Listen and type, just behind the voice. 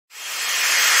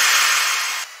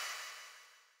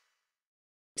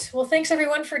Well, thanks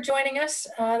everyone for joining us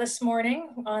this morning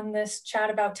on this chat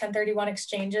about 1031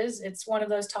 exchanges. It's one of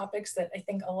those topics that I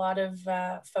think a lot of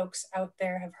folks out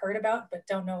there have heard about, but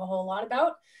don't know a whole lot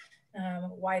about.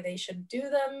 Why they should do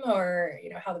them, or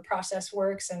how the process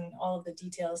works, and all of the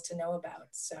details to know about.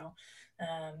 So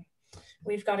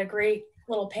we've got a great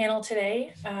little panel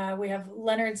today. We have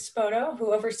Leonard Soto,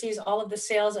 who oversees all of the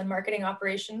sales and marketing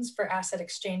operations for Asset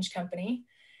Exchange Company.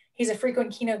 He's a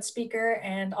frequent keynote speaker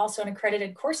and also an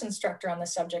accredited course instructor on the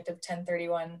subject of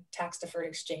 1031 tax-deferred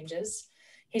exchanges.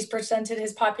 He's presented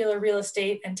his popular real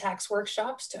estate and tax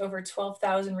workshops to over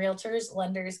 12,000 realtors,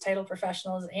 lenders, title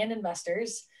professionals, and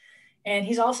investors. And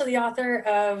he's also the author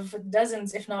of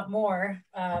dozens, if not more,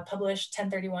 published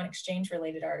 1031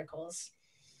 exchange-related articles.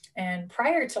 And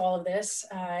prior to all of this,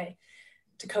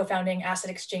 to co-founding Asset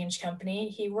Exchange Company,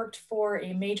 he worked for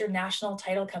a major national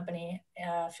title company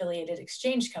affiliated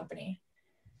exchange company.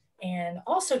 And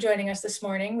also joining us this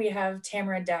morning, we have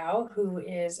Tamara Dow, who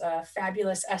is a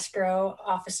fabulous escrow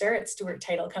officer at Stewart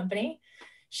Title Company.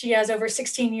 She has over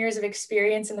 16 years of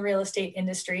experience in the real estate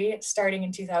industry, starting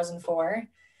in 2004.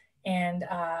 And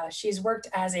she's worked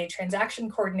as a transaction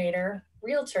coordinator,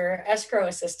 realtor, escrow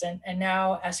assistant, and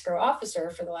now escrow officer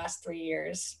for the last 3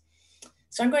 years.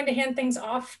 So I'm going to hand things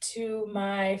off to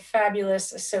my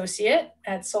fabulous associate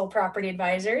at Soul Property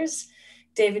Advisors,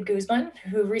 David Guzman,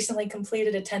 who recently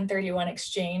completed a 1031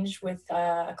 exchange with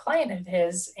a client of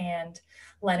his and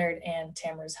Leonard and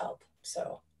Tamara's help.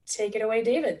 So take it away,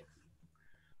 David.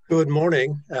 Good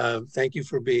morning. Thank you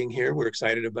for being here. We're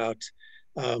excited about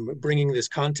bringing this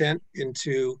content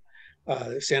into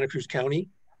Santa Cruz County.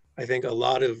 I think a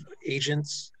lot of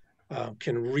agents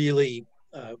can really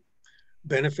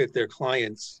benefit their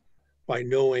clients by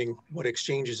knowing what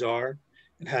exchanges are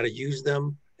and how to use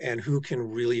them and who can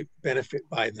really benefit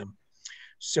by them.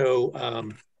 So,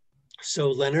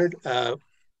 Leonard, what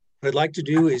I'd like to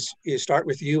do is start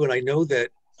with you. And I know that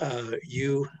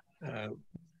you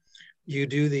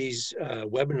do these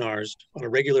webinars on a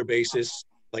regular basis,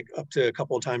 like up to a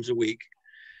couple of times a week.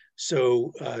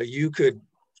 So you could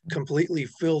completely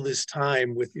fill this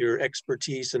time with your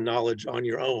expertise and knowledge on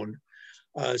your own.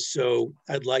 So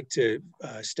I'd like to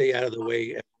stay out of the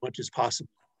way as much as possible.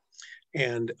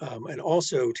 And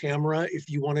also, Tamara, if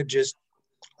you want to just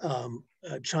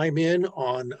chime in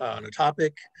on a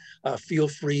topic, feel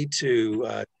free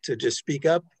to just speak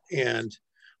up and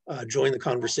join the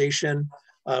conversation.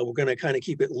 We're going to kind of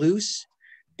keep it loose.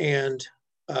 And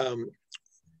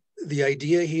the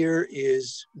idea here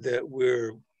is that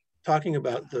we're talking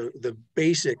about the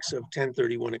basics of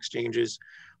 1031 exchanges,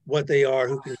 what they are,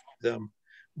 who can do them.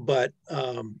 But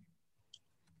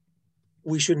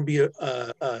we shouldn't be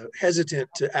hesitant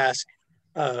to ask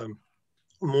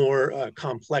more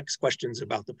complex questions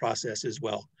about the process as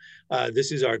well.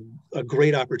 This is a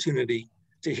great opportunity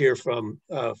to hear from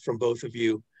both of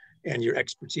you and your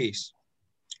expertise.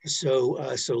 So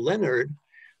Leonard,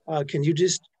 can you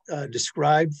just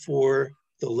describe for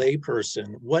the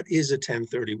layperson what is a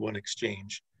 1031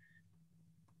 exchange?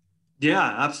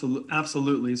 Yeah,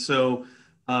 absolutely. So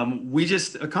we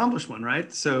just accomplished one,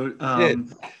 right? So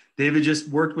David just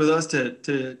worked with us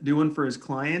to do one for his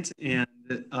client. And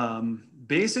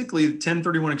basically, the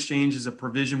 1031 exchange is a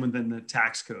provision within the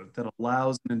tax code that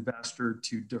allows an investor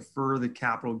to defer the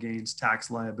capital gains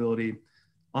tax liability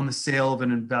on the sale of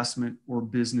an investment or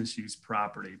business use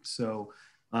property. So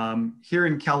here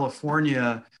in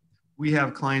California, we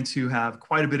have clients who have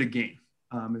quite a bit of gain.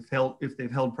 If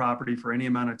they've held property for any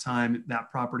amount of time,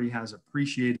 that property has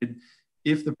appreciated.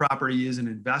 If the property is an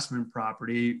investment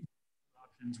property,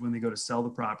 options when they go to sell the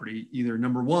property, either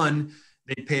number one,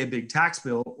 they pay a big tax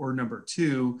bill, or number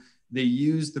two, they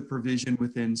use the provision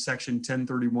within section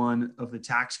 1031 of the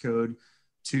tax code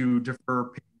to defer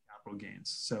paying capital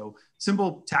gains. So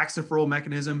simple tax deferral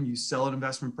mechanism: you sell an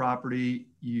investment property,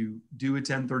 you do a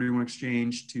 1031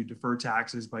 exchange to defer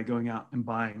taxes by going out and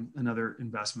buying another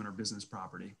investment or business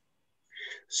property.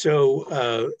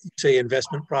 So say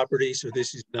investment property, so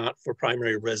this is not for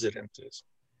primary residences.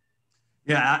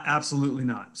 Yeah, absolutely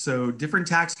not. So different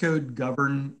tax code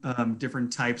govern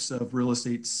different types of real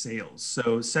estate sales.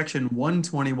 So section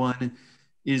 121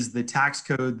 is the tax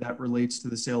code that relates to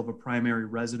the sale of a primary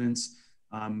residence.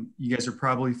 You guys are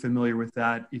probably familiar with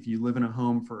that. If you live in a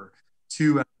home for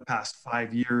 2 out of the past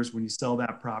 5 years, when you sell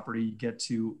that property, you get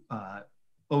to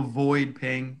avoid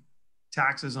paying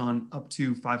taxes on up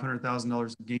to $500,000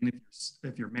 of gain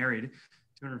if you're married,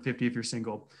 $250,000 if you're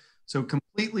single. So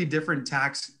completely different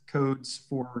tax codes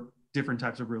for different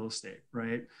types of real estate,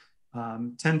 right?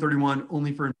 1031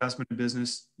 only for investment and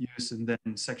business use, and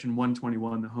then section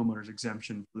 121, the homeowner's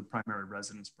exemption for the primary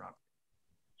residence property.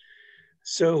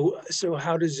 So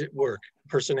how does it work? A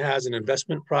person has an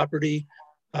investment property.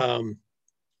 At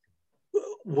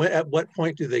what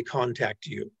point do they contact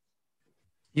you?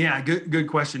 Yeah, good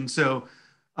question. So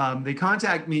they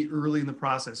contact me early in the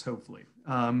process, hopefully.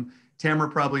 Tamara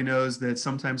probably knows that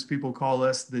sometimes people call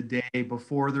us the day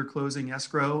before they're closing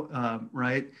escrow,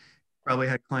 right? Probably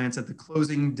had clients at the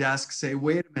closing desk say,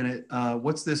 wait a minute,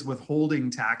 what's this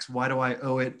withholding tax? Why do I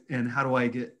owe it? And how do I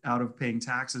get out of paying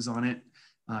taxes on it?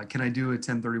 Can I do a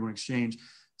 1031 exchange?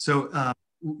 So,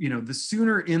 the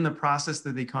sooner in the process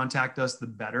that they contact us, the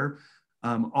better.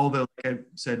 Although, like I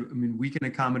said, I mean, we can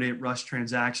accommodate rush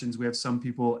transactions. We have some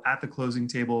people at the closing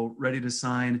table ready to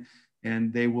sign,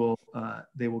 and they will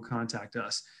contact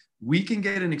us. We can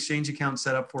get an exchange account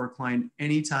set up for a client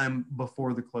anytime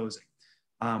before the closing.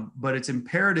 But it's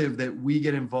imperative that we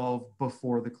get involved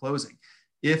before the closing.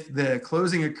 If the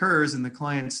closing occurs and the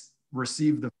clients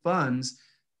receive the funds,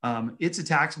 it's a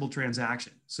taxable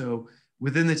transaction. So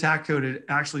within the tax code, it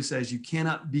actually says you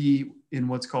cannot be in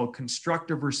what's called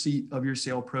constructive receipt of your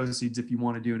sale proceeds if you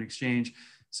want to do an exchange.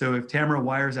 So if Tamara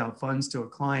wires out funds to a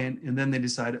client and then they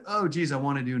decide, oh, geez, I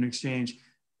want to do an exchange,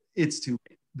 it's too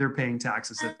late. They're paying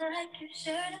taxes.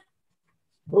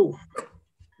 Oh.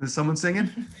 Is someone singing?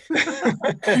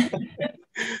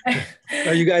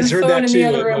 Oh, you guys heard that too. The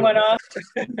other room went off.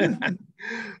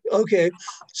 Okay,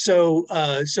 so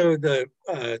the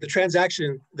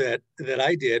transaction that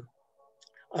I did,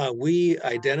 we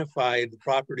identified the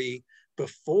property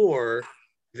before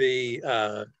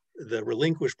the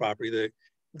relinquished property.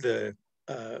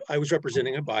 I was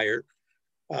representing a buyer,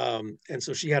 and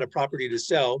so she had a property to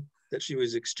sell that she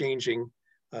was exchanging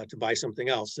to buy something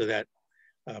else. So that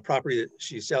property that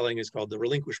she's selling is called the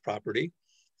relinquished property,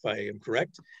 if I am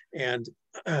correct. And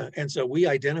so we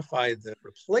identified the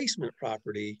replacement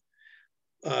property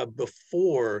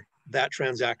before that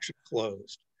transaction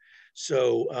closed.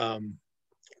 So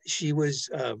she was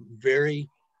very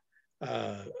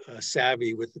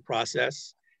savvy with the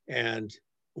process and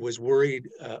was worried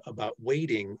about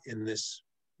waiting in this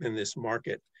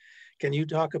market. Can you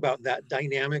talk about that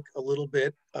dynamic a little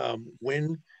bit?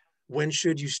 When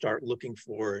should you start looking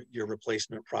for your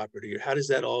replacement property? How does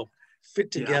that all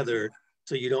fit together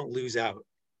so you don't lose out?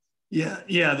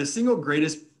 Yeah. The single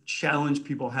greatest challenge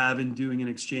people have in doing an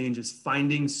exchange is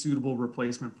finding suitable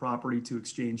replacement property to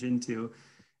exchange into.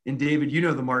 And David, you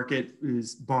know the market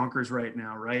is bonkers right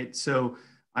now, right? So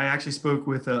I actually spoke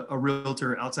with a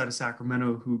realtor outside of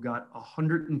Sacramento who got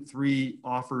 103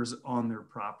 offers on their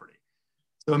property.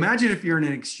 So imagine if you're in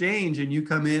an exchange and you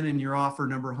come in and you're offer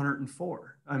number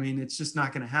 104. I mean, it's just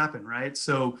not going to happen, right?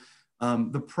 So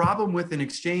the problem with an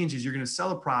exchange is you're going to sell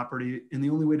a property, and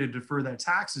the only way to defer that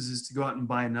taxes is to go out and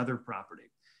buy another property.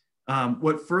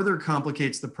 What further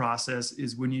complicates the process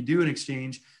is when you do an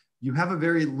exchange, you have a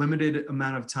very limited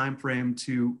amount of time frame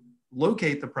to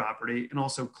locate the property and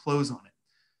also close on it.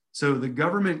 So the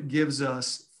government gives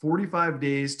us 45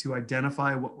 days to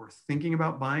identify what we're thinking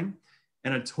about buying,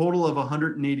 and a total of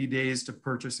 180 days to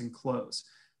purchase and close.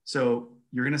 So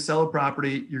you're going to sell a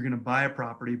property, you're going to buy a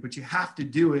property, but you have to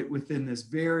do it within this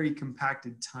very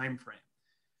compacted time frame.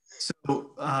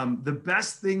 So the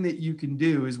best thing that you can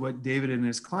do is what David and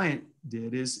his client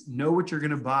did, is know what you're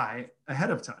going to buy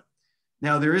ahead of time.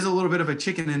 Now, there is a little bit of a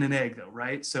chicken and an egg though,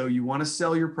 right? So you want to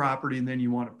sell your property and then you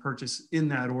want to purchase in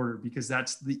that order, because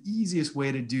that's the easiest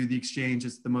way to do the exchange.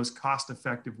 It's the most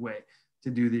cost-effective way to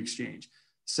do the exchange.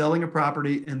 Selling a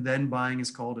property and then buying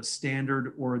is called a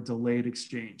standard or a delayed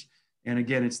exchange. And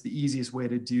again, it's the easiest way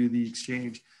to do the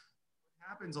exchange. What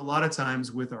happens a lot of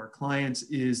times with our clients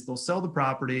is they'll sell the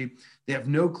property. They have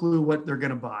no clue what they're going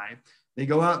to buy. They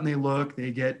go out and they look, they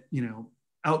get,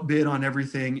 outbid on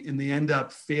everything, and they end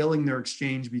up failing their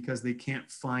exchange because they can't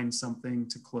find something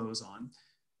to close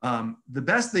on. The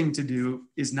best thing to do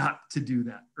is not to do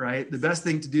that, right? The best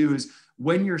thing to do is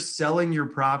when you're selling your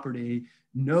property,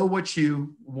 know what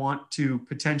you want to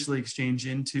potentially exchange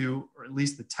into, or at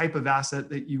least the type of asset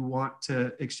that you want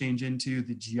to exchange into,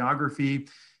 the geography,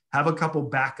 have a couple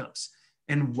backups.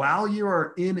 And while you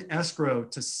are in escrow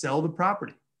to sell the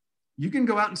property, you can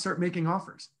go out and start making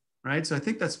offers, right? So I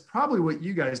think that's probably what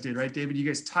you guys did, right, David? You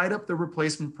guys tied up the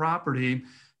replacement property,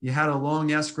 you had a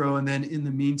long escrow, and then in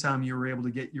the meantime, you were able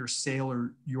to get your sale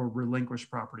or your relinquished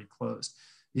property closed.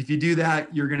 If you do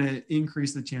that, you're going to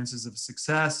increase the chances of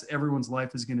success. Everyone's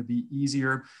life is going to be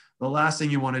easier. The last thing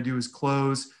you want to do is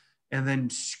close and then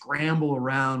scramble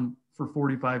around for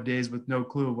 45 days with no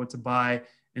clue of what to buy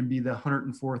and be the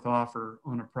 104th offer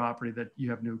on a property that you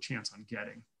have no chance on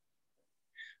getting.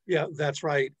 Yeah, that's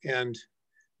right. And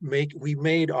we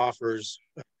made offers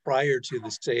prior to the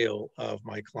sale of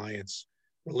my client's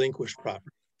relinquished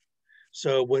property.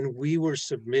 So when we were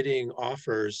submitting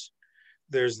offers,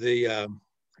 there's the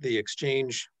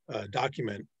exchange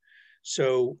document.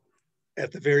 So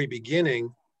at the very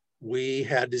beginning, we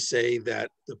had to say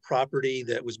that the property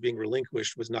that was being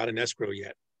relinquished was not an escrow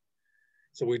yet.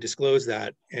 So we disclose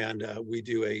that, and we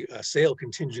do a sale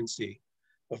contingency,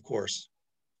 of course.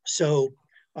 So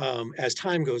as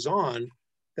time goes on,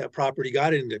 that property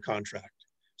got into contract.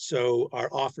 So our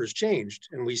offers changed,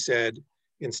 and we said,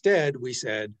 instead, we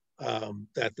said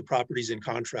that the property's in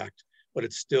contract, but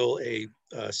it's still a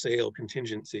sale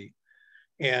contingency.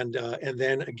 And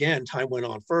then again, time went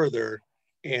on further,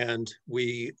 and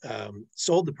we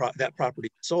sold that property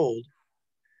sold.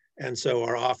 And so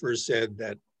our offers said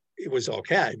that it was all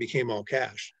cash, it became all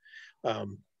cash.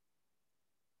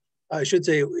 I should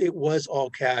say it was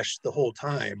all cash the whole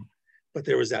time, but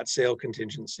there was that sale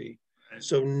contingency.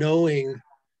 So knowing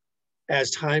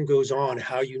as time goes on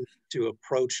how you need to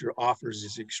approach your offers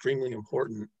is extremely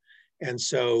important. And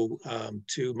so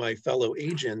to my fellow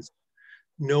agents,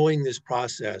 knowing this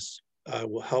process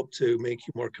will help to make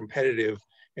you more competitive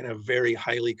in a very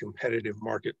highly competitive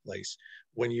marketplace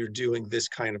when you're doing this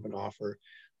kind of an offer,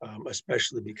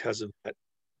 especially because of that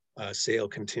sale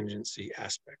contingency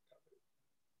aspect.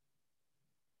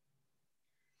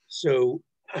 So,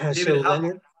 David,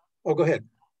 Leonard, oh, go ahead.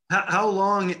 How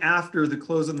long after the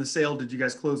close on the sale did you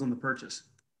guys close on the purchase?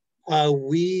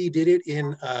 We did it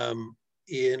in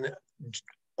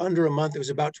under a month. It was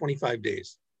about 25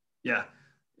 days. Yeah,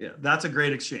 that's a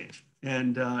great exchange.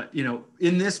 And you know,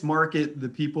 in this market, the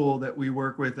people that we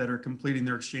work with that are completing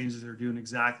their exchanges are doing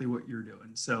exactly what you're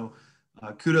doing. So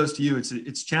kudos to you.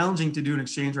 It's challenging to do an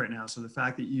exchange right now. So the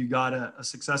fact that you got a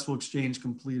successful exchange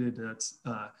completed, that's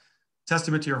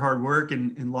testament to your hard work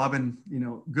and lobbing, you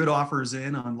know, good offers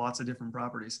in on lots of different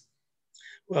properties.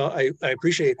 Well, I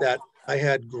appreciate that. I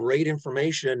had great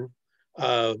information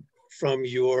from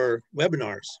your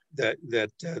webinars that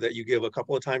you give a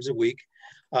couple of times a week.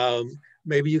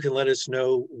 Maybe you can let us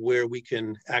know where we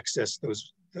can access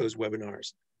those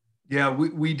webinars. Yeah,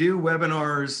 we do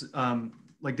webinars,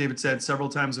 like David said, several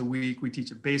times a week. We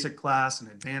teach a basic class, an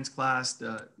advanced class,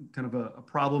 kind of a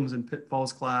problems and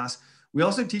pitfalls class. We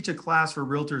also teach a class for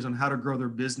realtors on how to grow their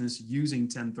business using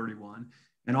 1031.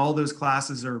 And all those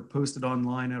classes are posted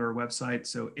online at our website.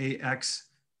 So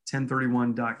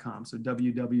ax1031.com. So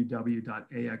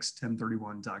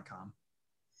www.ax1031.com.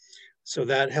 So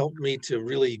that helped me to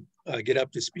really get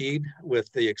up to speed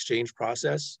with the exchange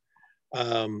process.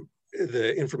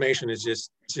 The information is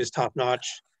just top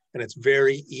notch, and it's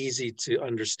very easy to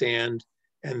understand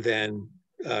and then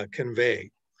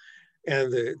convey. And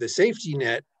the safety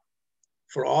net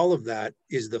for all of that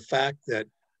is the fact that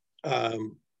I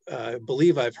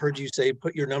believe I've heard you say,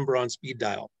 put your number on speed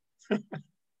dial.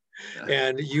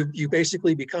 And you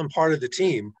basically become part of the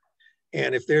team.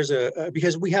 And if there's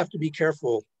because we have to be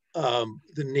careful the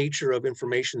nature of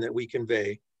information that we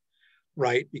convey,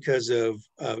 right? Because of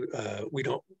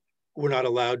we're not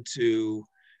allowed to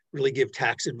really give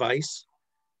tax advice.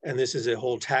 And this is a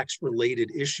whole tax related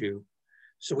issue.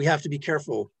 So we have to be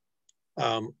careful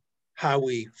how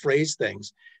we phrase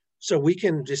things. So we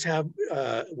can just have,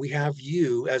 we have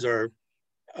you as our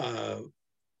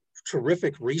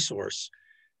terrific resource.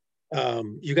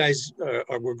 You guys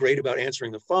were great about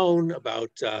answering the phone,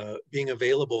 about being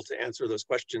available to answer those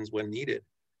questions when needed.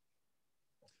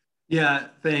 Yeah,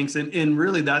 thanks. And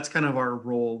really that's kind of our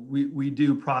role. We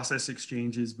do process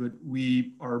exchanges, but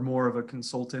we are more of a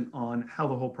consultant on how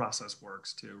the whole process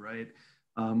works too, right?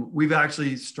 We've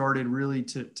actually started really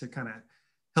to kind of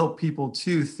help people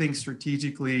to think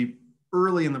strategically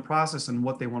early in the process and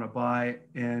what they want to buy,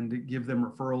 and give them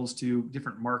referrals to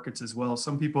different markets as well.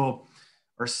 Some people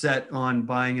are set on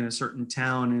buying in a certain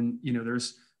town, and you know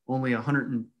there's only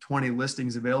 120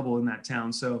 listings available in that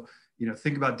town. So you know,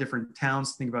 think about different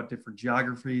towns, think about different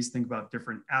geographies, think about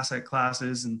different asset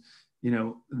classes, and you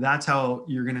know that's how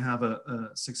you're going to have a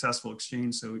successful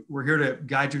exchange. So we're here to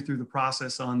guide you through the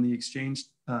process on the exchange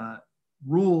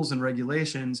rules and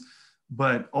regulations,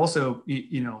 but also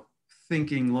you know,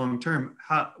 thinking long term,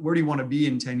 where do you want to be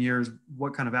in 10 years?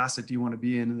 What kind of asset do you want to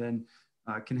be in? And then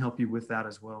can help you with that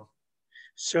as well.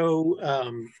 So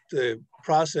the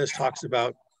process talks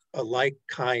about a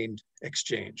like-kind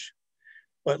exchange,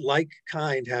 but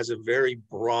like-kind has a very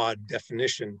broad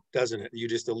definition, doesn't it? You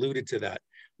just alluded to that.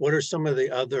 What are some of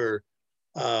the other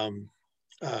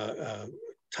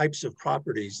types of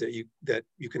properties that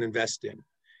you can invest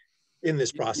in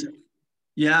this process?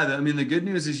 Yeah, I mean, the good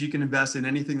news is you can invest in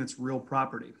anything that's real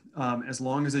property, as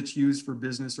long as it's used for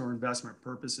business or investment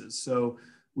purposes. So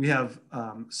we have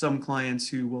some clients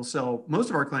who will sell, most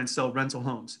of our clients sell rental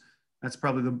homes. That's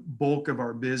probably the bulk of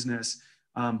our business.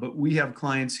 But we have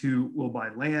clients who will buy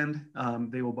land.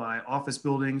 They will buy office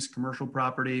buildings, commercial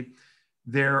property.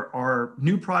 There are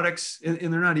new products, and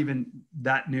they're not even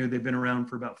that new. They've been around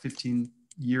for about 15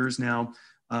 years now,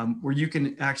 where you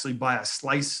can actually buy a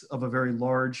slice of a very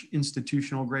large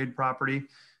institutional grade property.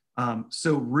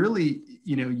 So really,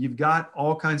 you've got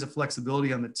all kinds of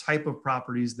flexibility on the type of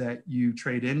properties that you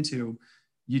trade into.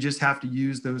 You just have to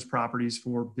use those properties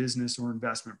for business or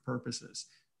investment purposes.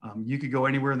 You could go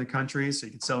anywhere in the country. So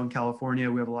you could sell in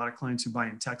California. We have a lot of clients who buy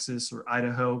in Texas or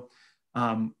Idaho.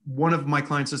 One of my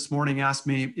clients this morning asked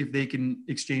me if they can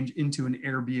exchange into an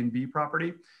Airbnb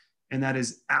property, and that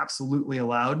is absolutely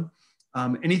allowed.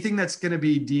 Anything that's going to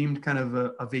be deemed kind of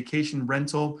a vacation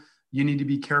rental, you need to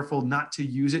be careful not to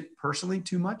use it personally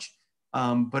too much.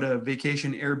 But a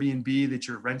vacation Airbnb that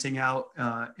you're renting out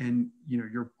and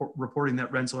you're reporting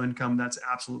that rental income, that's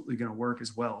absolutely going to work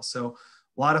as well. So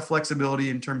a lot of flexibility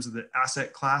in terms of the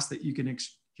asset class that you can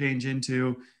exchange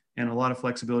into, and a lot of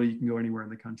flexibility. You can go anywhere in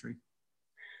the country.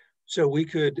 So we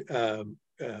could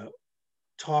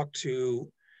talk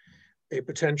to a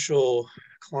potential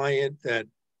client that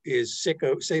is sick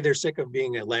of, say they're sick of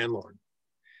being a landlord.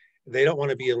 They don't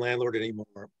want to be a landlord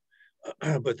anymore,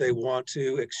 but they want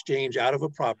to exchange out of a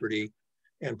property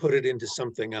and put it into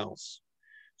something else.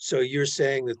 So you're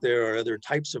saying that there are other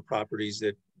types of properties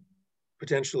that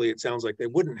potentially it sounds like they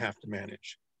wouldn't have to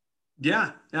manage.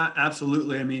 Yeah,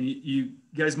 absolutely. I mean, you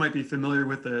guys might be familiar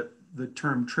with the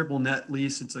term triple net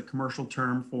lease. It's a commercial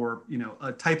term for,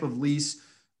 a type of lease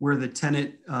where the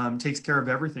tenant takes care of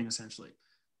everything essentially.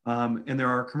 And there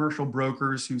are commercial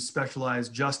brokers who specialize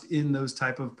just in those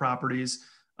type of properties.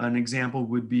 An example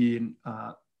would be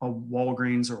a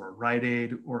Walgreens or a Rite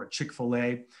Aid or a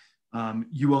Chick-fil-A.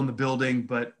 You own the building,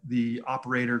 but the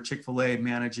operator, Chick-fil-A,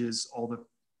 manages all the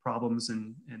problems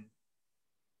and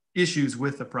issues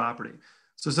with the property.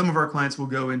 So some of our clients will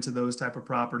go into those type of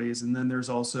properties. And then there's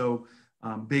also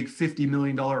big $50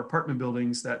 million apartment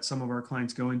buildings that some of our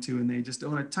clients go into, and they just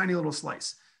own a tiny little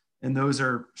slice. And those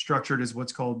are structured as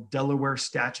what's called Delaware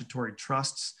statutory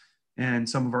trusts. And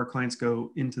some of our clients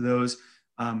go into those.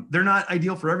 They're not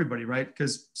ideal for everybody, right?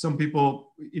 Because some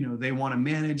people, they want to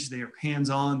manage, they are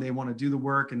hands-on, they want to do the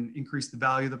work and increase the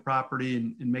value of the property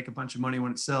and make a bunch of money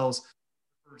when it sells.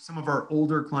 For some of our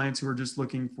older clients who are just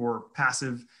looking for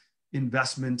passive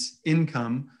investment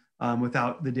income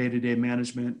without the day-to-day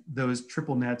management, those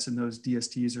triple nets and those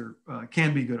DSTs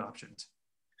can be good options.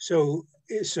 So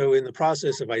in the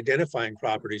process of identifying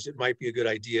properties, it might be a good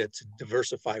idea to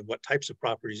diversify what types of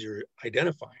properties you're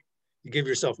identifying. You give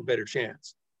yourself a better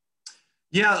chance.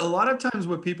 Yeah, a lot of times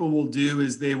what people will do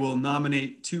is they will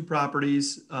nominate two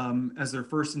properties as their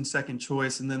first and second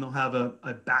choice, and then they'll have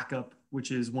a backup,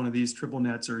 which is one of these triple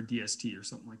nets or a DST or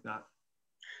something like that.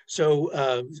 So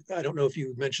I don't know if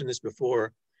you mentioned this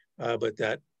before, but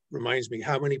that reminds me,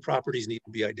 how many properties need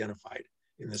to be identified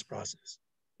in this process?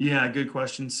 Yeah, good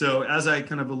question. So as I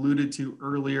kind of alluded to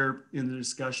earlier in the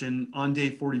discussion, on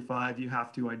day 45, you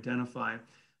have to identify.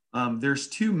 There's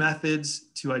two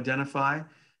methods to identify.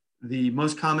 The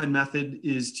most common method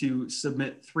is to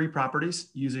submit 3 properties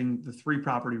using the 3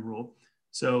 property rule.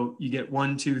 So you get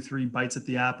 1, 2, 3 bites at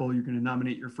the apple. You're going to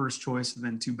nominate your first choice and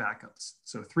then 2 backups.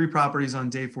 So 3 properties on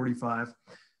day 45.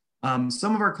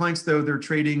 Some of our clients, though, they're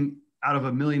trading out of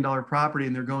 $1 million property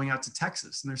and they're going out to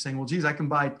Texas and they're saying, well, geez, I can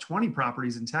buy 20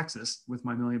 properties in Texas with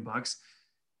my $1 million.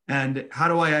 And how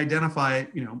do I identify,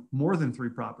 more than 3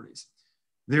 properties?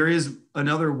 There is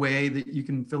another way that you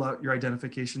can fill out your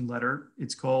identification letter.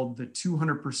 It's called the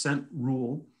 200%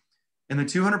 rule. And the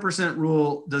 200%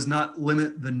 rule does not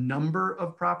limit the number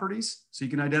of properties. So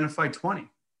you can identify 20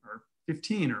 or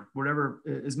 15 or whatever,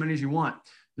 as many as you want.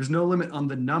 There's no limit on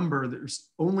the number. There's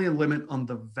only a limit on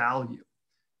the value.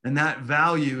 And that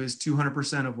value is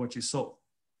 200% of what you sold.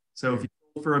 So if you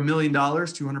sold for $1 million,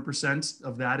 200%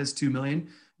 of that is $2 million.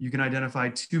 You can identify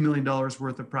 $2 million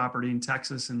worth of property in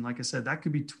Texas. And like I said, that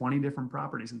could be 20 different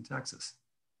properties in Texas.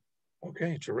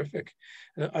 Okay, terrific.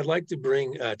 I'd like to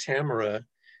bring Tamara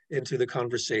into the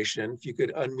conversation. If you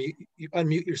could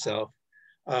unmute yourself.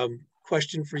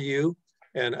 Question for you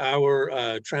and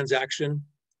our transaction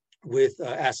with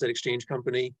Asset Exchange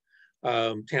Company.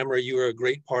 Tamara, you are a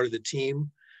great part of the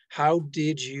team. How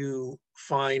did you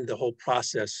find the whole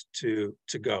process to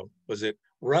go? Was it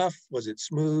rough? Was it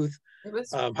smooth? It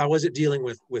was. How was it dealing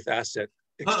with Asset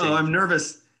Exchange? Uh-oh, I'm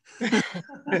nervous.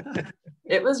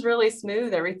 It was really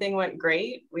smooth. Everything went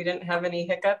great. We didn't have any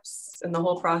hiccups in the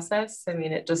whole process. I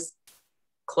mean, it just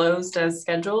closed as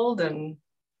scheduled and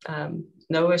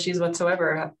no issues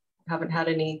whatsoever. I haven't had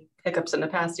any hiccups in the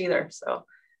past either. So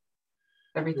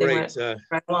everything went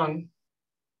right along.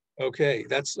 Okay,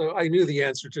 I knew the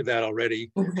answer to that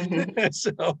already.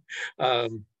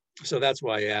 So that's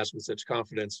why I asked with such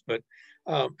confidence. But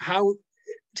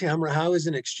Tamara, how is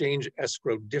an exchange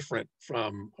escrow different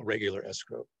from a regular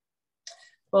escrow?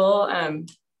 Well,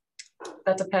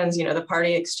 that depends. You know, the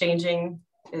party exchanging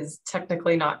is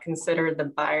technically not considered the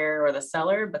buyer or the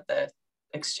seller, but the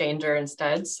exchanger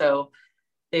instead. So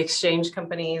the exchange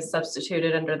company is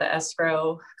substituted under the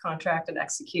escrow contract and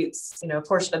executes, you know, a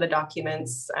portion of the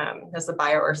documents as the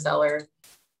buyer or seller,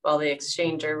 while the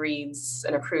exchanger reads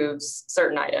and approves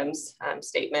certain items,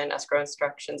 statement, escrow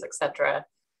instructions, etc.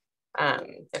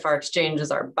 If our exchange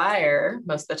is our buyer,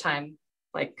 most of the time,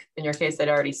 like in your case, they'd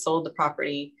already sold the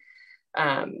property.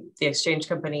 The exchange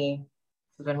company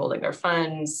has been holding their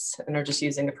funds and are just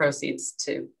using the proceeds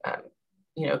to,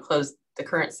 you know, close the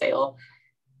current sale.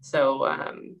 So,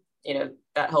 you know,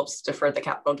 that helps defer the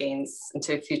capital gains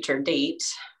into a future date.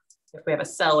 If we have a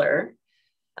seller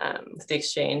with the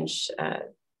exchange,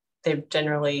 they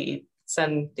generally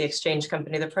send the exchange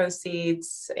company the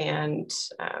proceeds and,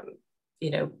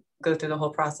 you know, go through the whole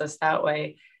process that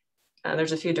way.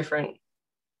 There's a few different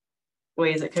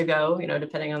ways it could go, you know,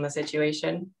 depending on the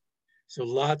situation. So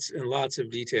lots and lots of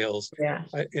details. Yeah.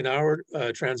 In our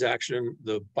transaction,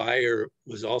 the buyer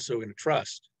was also in a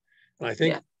trust. And I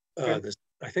think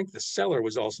I think the seller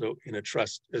was also in a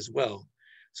trust as well.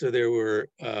 So there was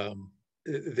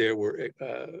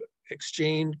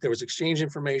exchange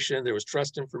information, there was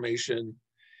trust information,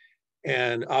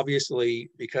 and obviously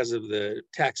because of the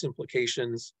tax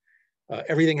implications,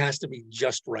 everything has to be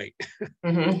just right.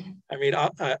 Mm-hmm. I mean,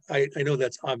 I know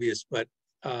that's obvious, but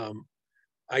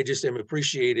I just am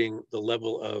appreciating the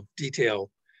level of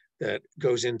detail that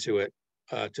goes into it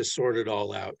to sort it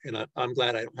all out. And I'm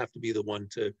glad I don't have to be the one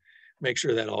to make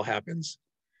sure that all happens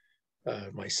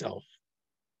myself.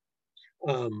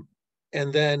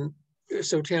 And then,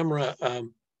 so Tamara,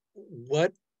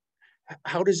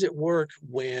 how does it work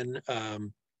when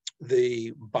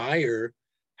the buyer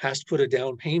has to put a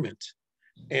down payment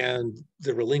and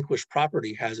the relinquished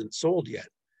property hasn't sold yet?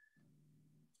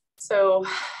 So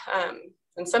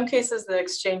in some cases, the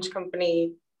exchange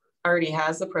company already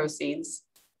has the proceeds,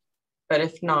 but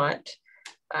if not,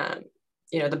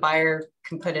 you know, the buyer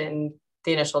can put in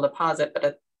the initial deposit, but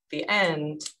at the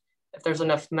end, if there's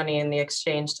enough money in the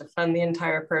exchange to fund the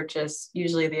entire purchase,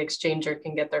 usually the exchanger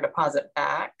can get their deposit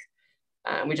back.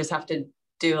 We just have to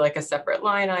do like a separate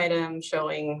line item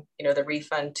showing, you know, the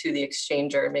refund to the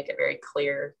exchanger and make it very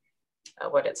clear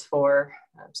what it's for.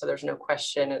 So there's no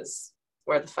question as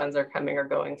where the funds are coming or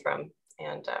going from.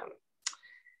 And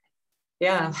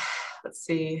yeah, let's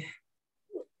see,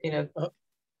 you know,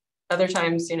 other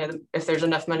times, you know, if there's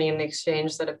enough money in the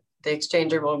exchange that the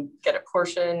exchanger will get a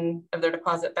portion of their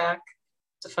deposit back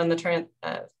to fund the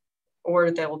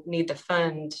or they'll need to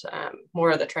fund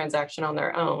more of the transaction on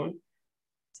their own.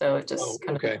 So it just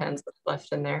kind of depends what's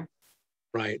left in there.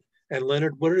 Right. And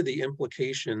Leonard, what are the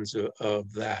implications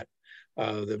of that?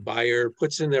 The buyer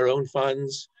puts in their own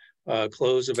funds,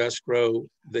 close of escrow,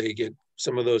 they get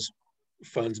some of those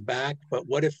funds back, but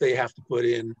what if they have to put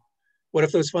in, what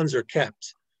if those funds are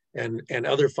kept and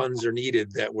other funds are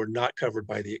needed that were not covered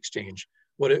by the exchange?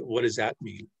 What does that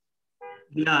mean?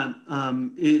 Yeah,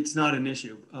 it's not an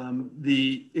issue.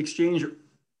 The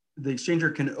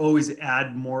exchanger can always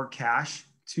add more cash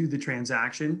to the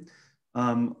transaction.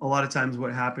 A lot of times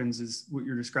what happens is what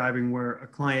you're describing, where a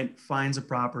client finds a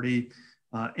property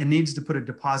and needs to put a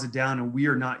deposit down and we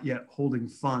are not yet holding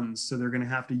funds. So they're going to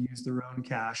have to use their own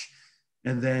cash.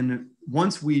 And then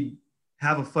once we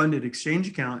have a funded exchange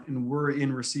account and we're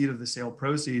in receipt of the sale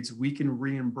proceeds, we can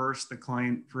reimburse the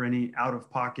client for any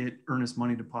out-of-pocket earnest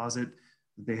money deposit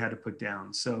that they had to put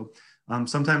down. So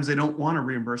sometimes they don't want a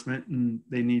reimbursement and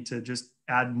they need to just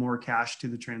add more cash to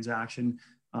the transaction.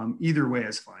 Either way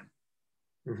is fine.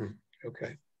 Mm-hmm.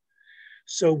 Okay.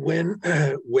 So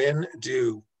when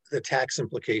do the tax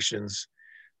implications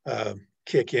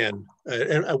kick in?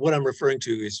 And what I'm referring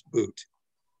to is boot.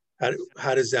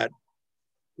 How does that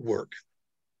work?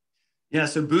 Yeah,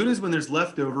 so boot is when there's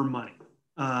leftover money.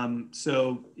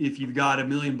 So if you've got $1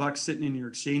 million sitting in your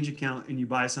exchange account and you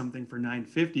buy something for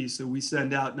 $950, so we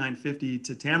send out $950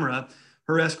 to Tamara,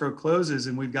 her escrow closes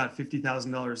and we've got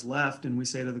 $50,000 left, and we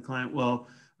say to the client, well,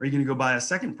 are you going to go buy a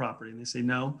second property? And they say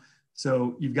no.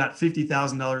 So you've got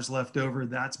 $50,000 left over.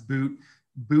 That's boot.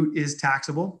 Boot is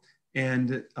taxable,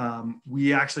 and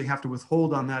we actually have to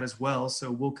withhold on that as well. So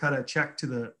we'll cut a check to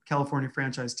the California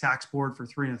Franchise Tax Board for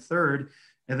 3 1/3,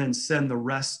 and then send the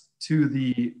rest to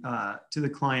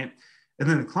the client. And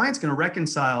then the client's going to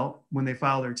reconcile when they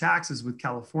file their taxes with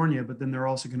California, but then they're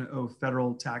also going to owe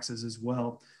federal taxes as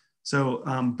well. So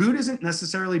boot isn't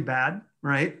necessarily bad,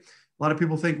 right? A lot of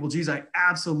people think, well, geez, I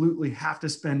absolutely have to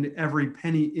spend every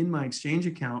penny in my exchange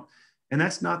account. And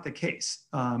that's not the case.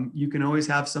 You can always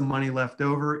have some money left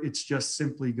over. It's just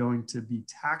simply going to be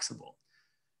taxable.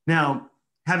 Now,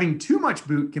 having too much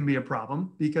boot can be a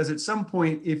problem because at some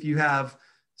point, if you have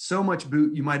so much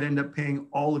boot, you might end up paying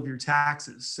all of your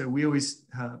taxes. So we always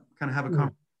kind of have a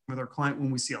conversation with our client when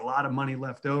we see a lot of money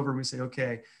left over. We say,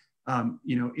 okay,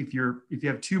 you know, if you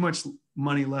have too much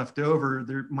money left over,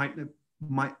 there might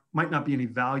not be any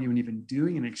value in even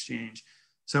doing an exchange.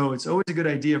 So it's always a good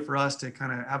idea for us to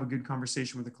kind of have a good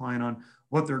conversation with the client on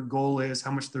what their goal is,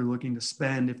 how much they're looking to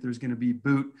spend, if there's going to be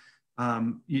boot,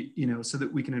 you know, so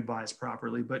that we can advise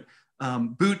properly. But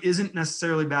boot isn't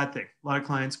necessarily a bad thing. A lot of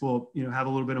clients will, you know, have a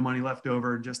little bit of money left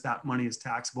over and just that money is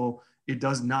taxable. It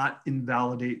does not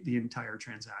invalidate the entire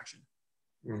transaction.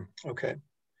 Okay,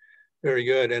 very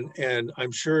good. And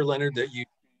I'm sure, Leonard, that you,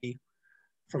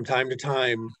 from time to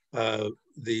time,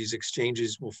 these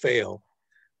exchanges will fail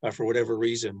for whatever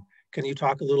reason. Can you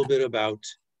talk a little bit about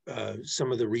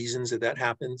some of the reasons that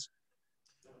happens?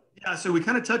 Yeah, so we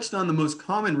kind of touched on the most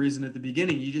common reason at the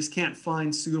beginning. You just can't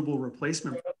find suitable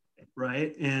replacement,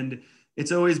 right? And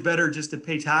it's always better just to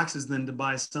pay taxes than to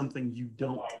buy something you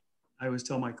don't. I always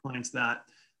tell my clients that.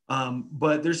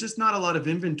 But there's just not a lot of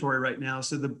inventory right now.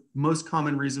 So the most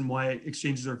common reason why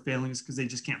exchanges are failing is because they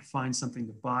just can't find something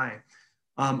to buy.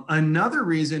 Another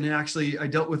reason, and actually I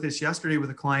dealt with this yesterday with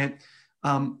a client.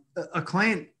 A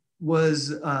client was,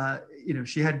 you know,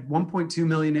 she had 1.2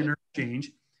 million in her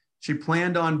exchange. She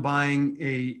planned on buying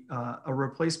a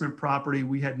replacement property.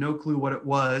 We had no clue what it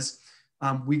was.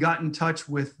 We got in touch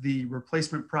with the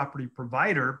replacement property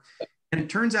provider, and it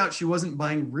turns out she wasn't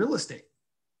buying real estate.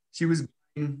 She was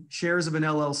buying shares of an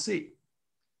LLC.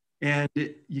 And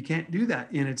you can't do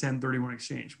that in a 1031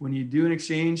 exchange. When you do an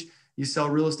exchange, you sell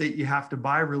real estate, you have to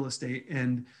buy real estate.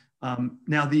 And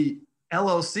now the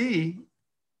LLC,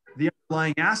 the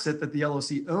underlying asset that the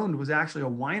LLC owned was actually a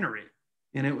winery,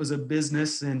 and it was a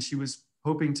business, and she was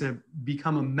hoping to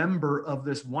become a member of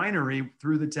this winery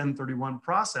through the 1031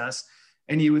 process.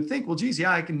 And you would think, well, geez,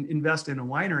 yeah, I can invest in a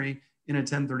winery in a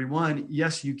 1031.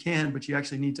 Yes, you can, but you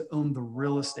actually need to own the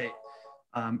real estate.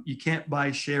 You can't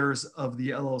buy shares of the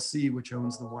LLC, which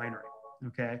owns the winery.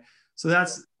 Okay, so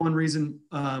that's one reason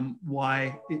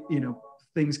why you know,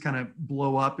 things kind of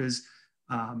blow up is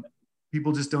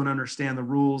people just don't understand the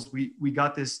rules. We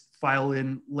got this file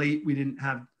in late. We didn't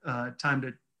have time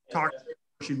to talk.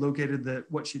 She located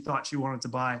what she thought she wanted to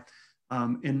buy,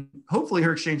 and hopefully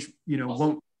her exchange, you know,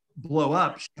 won't blow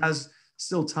up. She has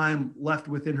still time left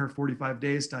within her 45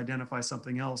 days to identify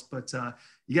something else, but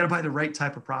you got to buy the right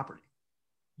type of property.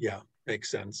 Yeah,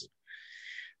 makes sense.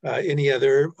 Any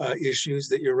other issues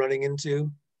that you're running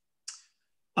into?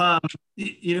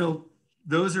 You know,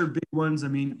 those are big ones. I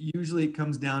mean, usually it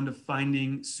comes down to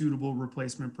finding suitable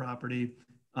replacement property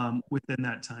within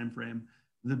that time frame.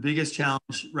 The biggest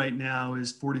challenge right now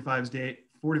is 45 days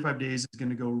is going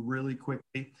to go really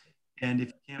quickly, and if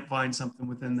you can't find something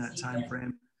within that time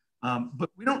frame, but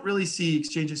we don't really see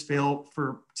exchanges fail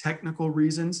for technical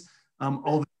reasons,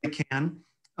 although they can.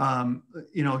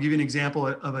 You know, I'll give you an example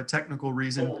of a technical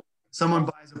reason. Someone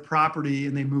buys a property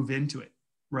and they move into it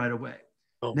right away.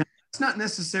 Oh. Now, it's not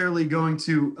necessarily going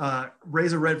to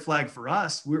raise a red flag for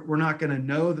us. We're not going to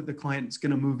know that the client is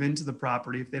going to move into the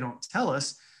property if they don't tell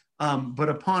us. But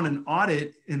upon an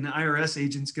audit, an IRS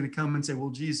agent's going to come and say, well,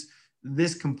 geez,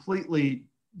 this completely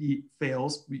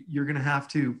fails. You're going to have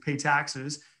to pay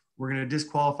taxes. We're going to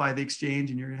disqualify the exchange,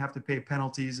 and you're going to have to pay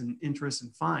penalties and interest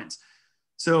and fines.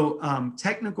 So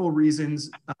technical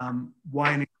reasons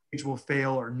why an exchange will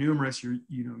fail are numerous.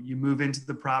 You move into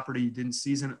the property, you didn't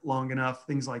season it long enough,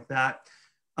 things like that.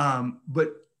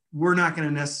 But we're not going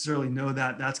to necessarily know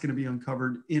that. That's going to be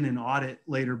uncovered in an audit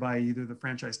later by either the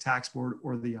Franchise Tax Board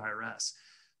or the IRS.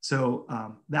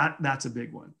 So that's a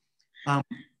big one.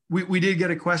 We did get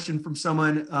a question from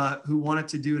someone who wanted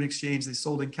to do an exchange. They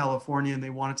sold in California and they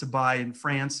wanted to buy in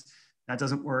France. That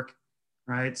doesn't work.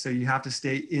 Right? So you have to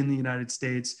stay in the United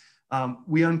States.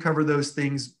 We uncover those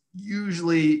things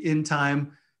usually in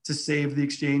time to save the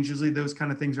exchange. Usually those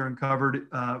kind of things are uncovered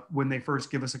when they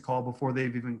first give us a call before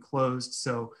they've even closed.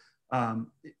 So,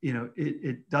 you know,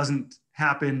 it doesn't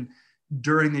happen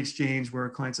during the exchange where a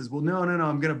client says, well, no,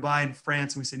 I'm going to buy in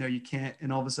France. And we say, no, you can't.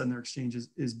 And all of a sudden their exchange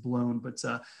is blown. But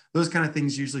those kind of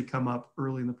things usually come up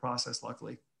early in the process,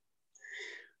 luckily.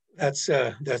 That's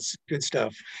good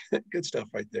stuff. Good stuff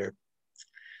right there.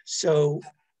 So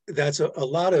that's a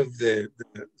lot of the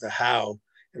how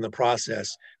in the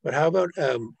process. But how about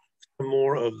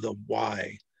more of the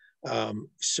why?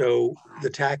 So the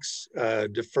tax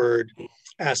deferred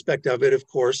aspect of it, of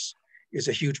course, is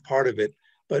a huge part of it.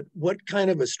 But what kind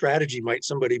of a strategy might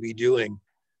somebody be doing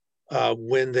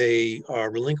when they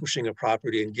are relinquishing a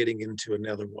property and getting into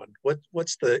another one?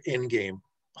 What's the end game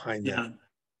behind that?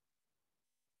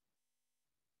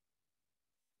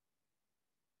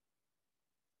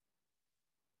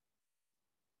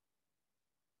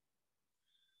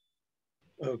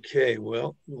 Okay,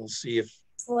 well, we'll see if...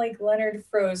 It's like Leonard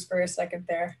froze for a second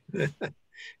there.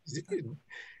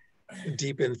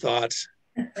 Deep in thought.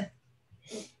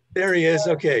 There he is.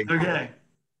 Okay. Okay.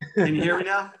 Can you hear me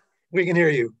now? We can hear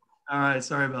you. All right.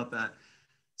 Sorry about that.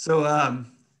 So,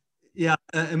 yeah,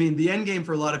 I mean, the end game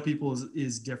for a lot of people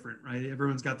is different, right?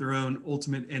 Everyone's got their own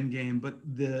ultimate end game, but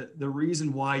the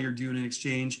reason why you're doing an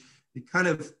exchange, it kind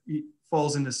of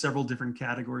falls into several different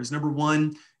categories. Number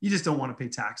one, you just don't want to pay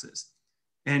taxes.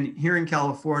 And here in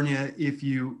California, if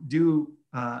you do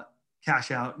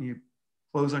cash out and you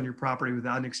close on your property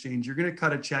without an exchange, you're going to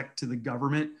cut a check to the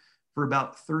government for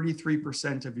about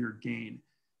 33% of your gain.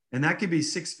 And that could be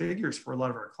six figures for a lot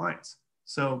of our clients.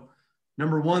 So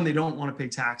number one, they don't want to pay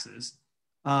taxes.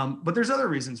 But there's other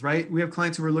reasons, right? We have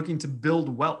clients who are looking to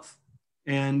build wealth.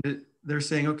 And they're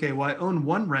saying, okay, well, I own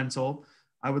one rental.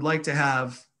 I would like to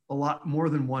have a lot more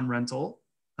than one rental.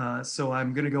 So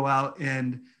I'm going to go out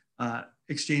and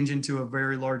exchange into a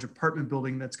very large apartment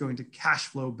building that's going to cash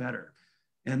flow better.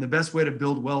 And the best way to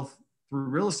build wealth through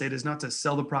real estate is not to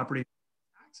sell the property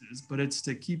taxes, but it's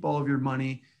to keep all of your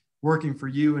money working for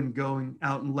you and going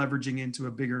out and leveraging into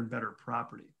a bigger and better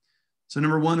property. So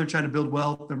number one, they're trying to build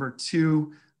wealth. Number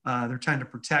two, they're trying to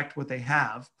protect what they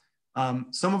have.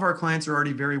 Some of our clients are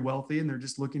already very wealthy and they're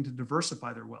just looking to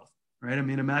diversify their wealth, right? I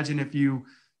mean, imagine if you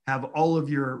have all of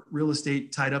your real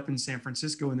estate tied up in San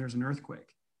Francisco and there's an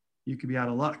earthquake, you could be out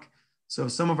of luck. So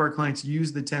some of our clients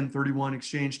use the 1031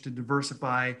 exchange to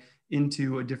diversify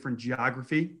into a different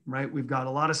geography, right? We've got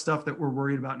a lot of stuff that we're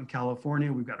worried about in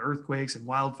California. We've got earthquakes and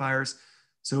wildfires.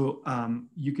 So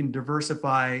you can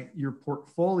diversify your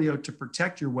portfolio to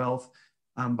protect your wealth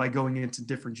by going into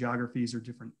different geographies or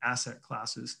different asset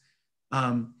classes.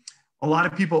 A lot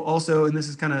of people also, and this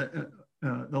is kind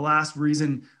of the last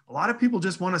reason, a lot of people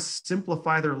just want to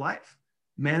simplify their life.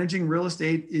 Managing real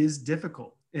estate is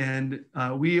difficult. And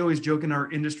we always joke in our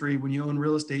industry, when you own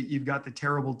real estate, you've got the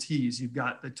terrible T's. You've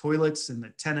got the toilets and the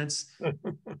tenants.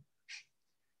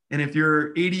 And if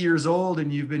you're 80 years old and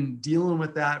you've been dealing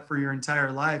with that for your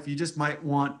entire life, you just might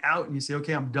want out and you say,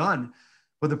 okay, I'm done.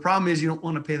 But the problem is you don't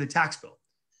want to pay the tax bill.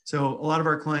 So a lot of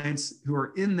our clients who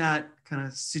are in that kind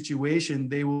of situation,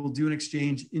 they will do an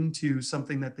exchange into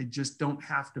something that they just don't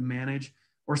have to manage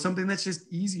or something that's just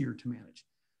easier to manage.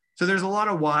 So there's a lot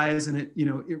of whys, and it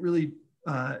really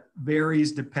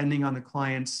varies depending on the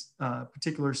client's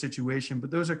particular situation,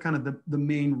 but those are kind of the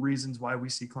main reasons why we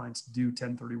see clients do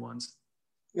 1031s.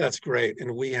 That's great.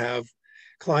 And we have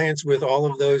clients with all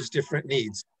of those different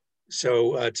needs.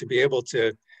 So to be able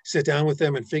to sit down with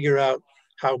them and figure out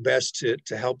how best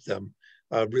to help them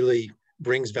really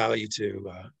brings value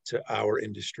to our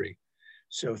industry.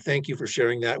 So thank you for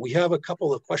sharing that. We have a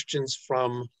couple of questions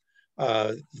from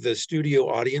the studio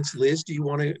audience. Liz, do you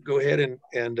want to go ahead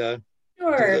and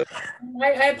Sure.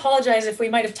 I apologize if we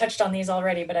might have touched on these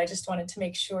already, but I just wanted to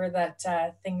make sure that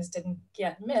things didn't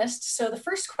get missed. So the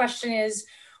first question is,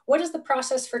 what is the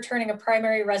process for turning a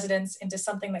primary residence into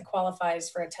something that qualifies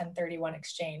for a 1031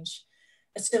 exchange,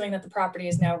 assuming that the property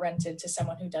is now rented to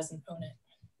someone who doesn't own it?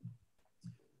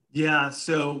 Yeah,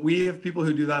 so we have people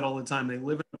who do that all the time. They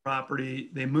live in the property,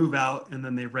 they move out, and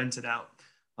then they rent it out.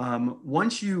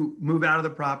 Once you move out of the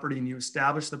property and you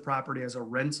establish the property as a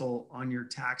rental on your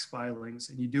tax filings,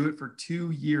 and you do it for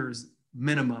 2 years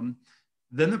minimum,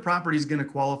 then the property is going to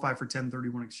qualify for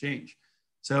 1031 exchange.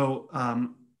 So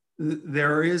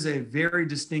there is a very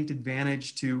distinct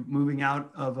advantage to moving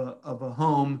out of a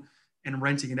home and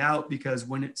renting it out, because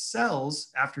when it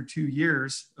sells after 2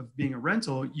 years of being a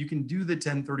rental, you can do the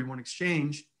 1031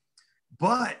 exchange.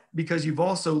 But because you've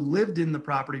also lived in the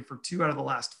property for 2 out of the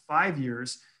last 5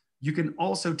 years, you can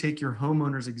also take your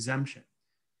homeowner's exemption.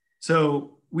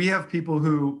 So we have people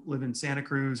who live in Santa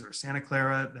Cruz or Santa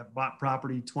Clara that bought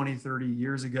property 20, 30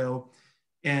 years ago,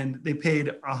 and they paid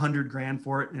 $100 grand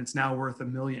for it, and it's now worth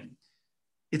 $1 million.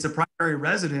 It's a primary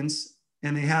residence,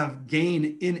 and they have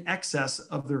gain in excess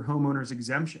of their homeowner's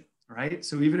exemption, right?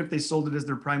 So even if they sold it as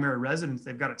their primary residence,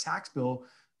 they've got a tax bill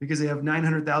because they have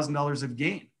 $900,000 of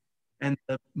gain, and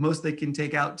the most they can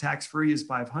take out tax-free is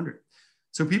 $500.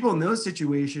 So people in those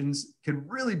situations can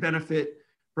really benefit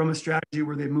from a strategy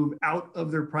where they move out of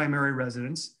their primary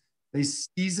residence, They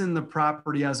season the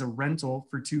property as a rental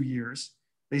for 2 years.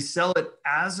 They sell it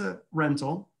as a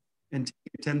rental and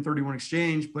take a 1031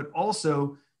 exchange, but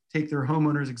also take their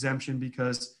homeowner's exemption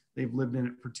because they've lived in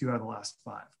it for 2 out of the last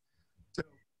 5. So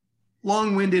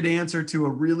long-winded answer to a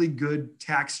really good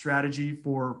tax strategy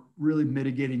for really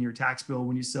mitigating your tax bill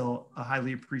when you sell a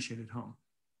highly appreciated home.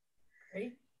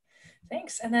 Great.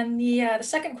 Thanks. And then the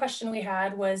second question we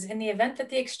had was, in the event that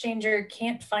the exchanger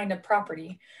can't find a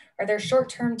property, are there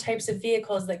short-term types of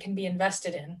vehicles that can be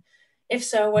invested in? If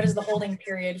so, what is the holding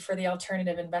period for the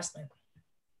alternative investment?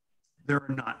 There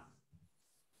are not.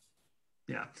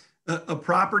 Yeah. A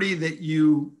property that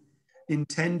you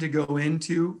intend to go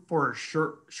into for a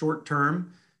short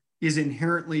term is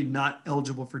inherently not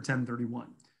eligible for 1031.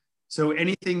 So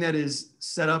anything that is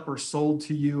set up or sold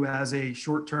to you as a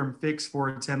short-term fix for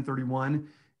a 1031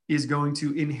 is going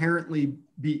to inherently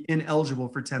be ineligible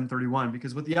for 1031,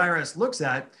 because what the IRS looks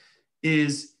at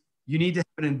is you need to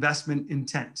have an investment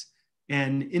intent,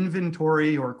 and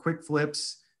inventory or quick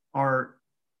flips are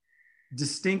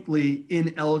distinctly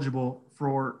ineligible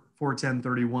for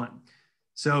 1031.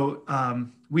 So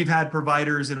we've had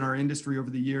providers in our industry over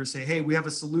the years say, hey, we have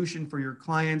a solution for your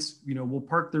clients. You know, we'll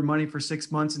park their money for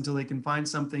 6 months until they can find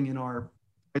something in our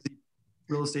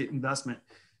real estate investment.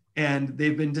 And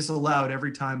they've been disallowed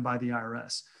every time by the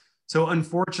IRS. So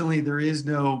unfortunately, there is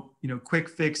no, quick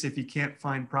fix if you can't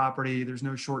find property. There's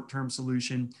no short-term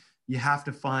solution. You have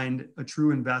to find a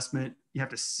true investment. You have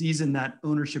to season that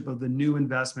ownership of the new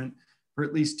investment for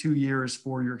at least 2 years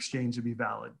for your exchange to be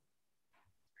valid.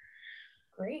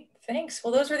 Great, thanks.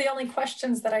 Well, those were the only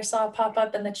questions that I saw pop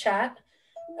up in the chat.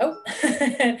 Oh,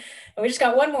 we just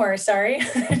got one more, sorry.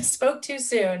 Spoke too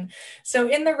soon. So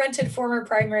in the rented former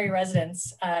primary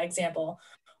residence example,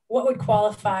 what would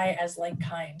qualify as like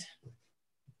kind?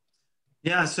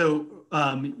 Yeah, so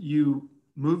you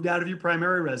moved out of your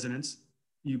primary residence,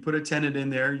 you put a tenant in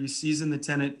there, you season the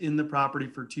tenant in the property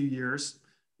for 2 years,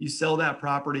 you sell that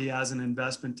property as an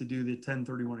investment to do the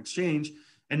 1031 exchange,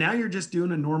 and now you're just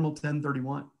doing a normal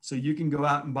 1031. So you can go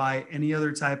out and buy any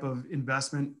other type of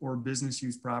investment or business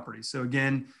use property. So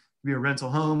again, it could be a rental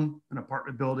home, an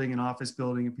apartment building, an office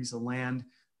building, a piece of land,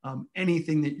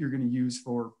 anything that you're going to use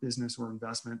for business or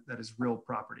investment that is real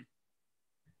property.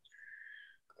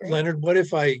 Great. Leonard, what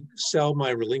if I sell my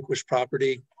relinquished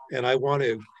property and I want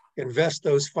to invest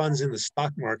those funds in the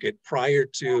stock market prior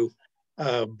to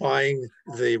buying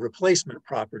the replacement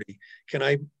property? Can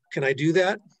I do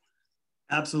that?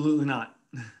 Absolutely not.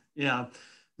 Yeah.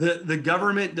 The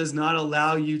government does not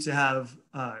allow you to have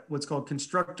what's called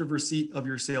constructive receipt of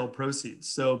your sale proceeds.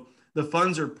 So the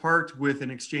funds are parked with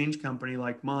an exchange company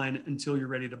like mine until you're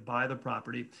ready to buy the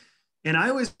property. And I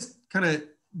always kind of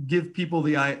give people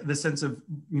the sense of,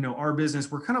 our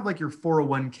business, we're kind of like your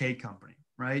 401k company,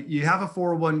 right? You have a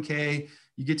 401k,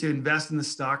 you get to invest in the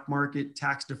stock market,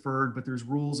 tax deferred, but there's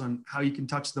rules on how you can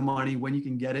touch the money, when you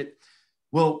can get it.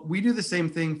 Well, we do the same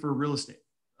thing for real estate.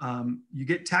 You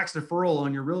get tax deferral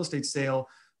on your real estate sale,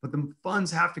 but the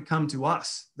funds have to come to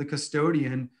us, the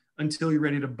custodian, until you're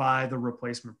ready to buy the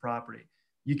replacement property.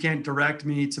 You can't direct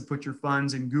me to put your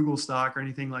funds in Google stock or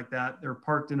anything like that. They're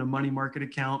parked in a money market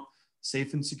account,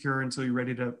 safe and secure until you're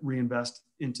ready to reinvest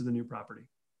into the new property.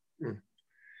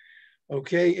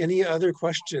 Okay, any other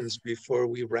questions before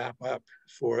we wrap up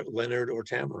for Leonard or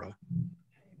Tamara?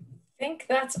 I think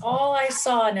that's all I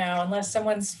saw now, unless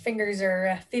someone's fingers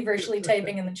are feverishly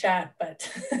typing in the chat,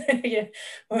 but yeah,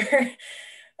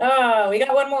 we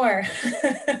got one more.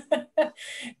 Do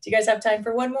you guys have time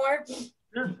for one more?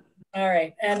 Sure. All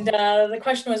right, and the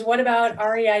question was, what about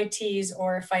REITs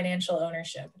or financial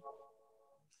ownership?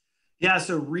 Yeah,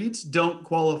 so REITs don't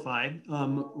qualify.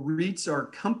 REITs are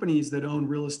companies that own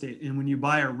real estate. And when you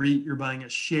buy a REIT, you're buying a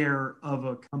share of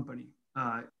a company,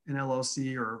 an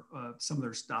LLC or some of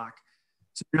their stock.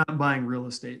 So you're not buying real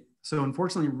estate. So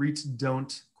unfortunately, REITs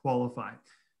don't qualify.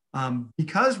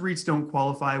 Because REITs don't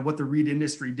qualify, what the REIT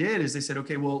industry did is they said,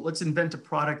 okay, well, let's invent a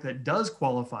product that does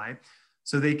qualify.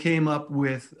 So they came up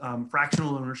with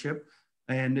fractional ownership.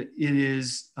 And it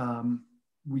is,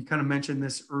 we kind of mentioned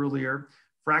this earlier,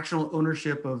 fractional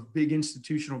ownership of big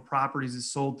institutional properties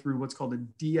is sold through what's called a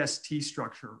DST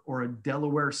structure, or a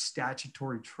Delaware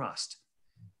statutory trust.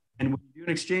 And when you do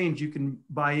an exchange, you can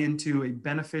buy into a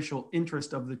beneficial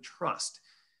interest of the trust.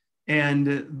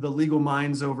 And the legal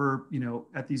minds over,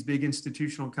 at these big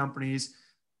institutional companies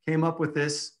came up with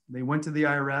this. They went to the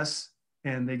IRS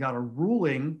and they got a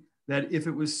ruling that if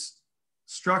it was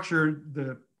structured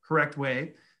the correct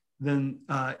way, then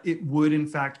it would in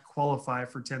fact qualify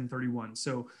for 1031.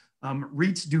 So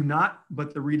REITs do not,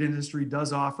 but the REIT industry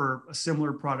does offer a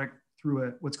similar product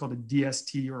through what's called a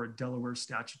DST, or a Delaware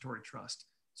statutory trust.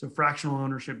 So fractional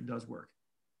ownership does work.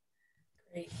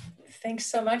 Great. Thanks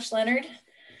so much, Leonard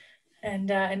and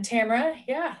Tamara.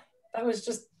 Yeah, that was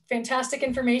just fantastic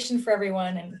information for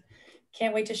everyone, and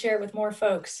can't wait to share it with more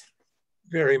folks.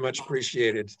 Very much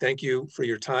appreciated. Thank you for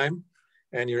your time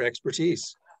and your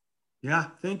expertise. Yeah,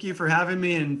 thank you for having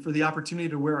me and for the opportunity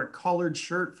to wear a collared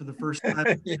shirt for the first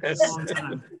time Yes. in a long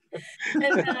time.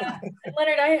 And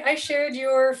Leonard, I shared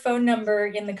your phone number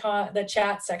in the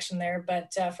chat section there,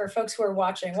 but for folks who are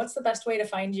watching, what's the best way to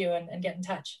find you and get in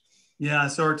touch? Yeah,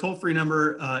 so our toll-free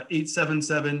number,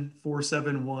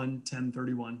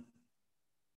 877-471-1031.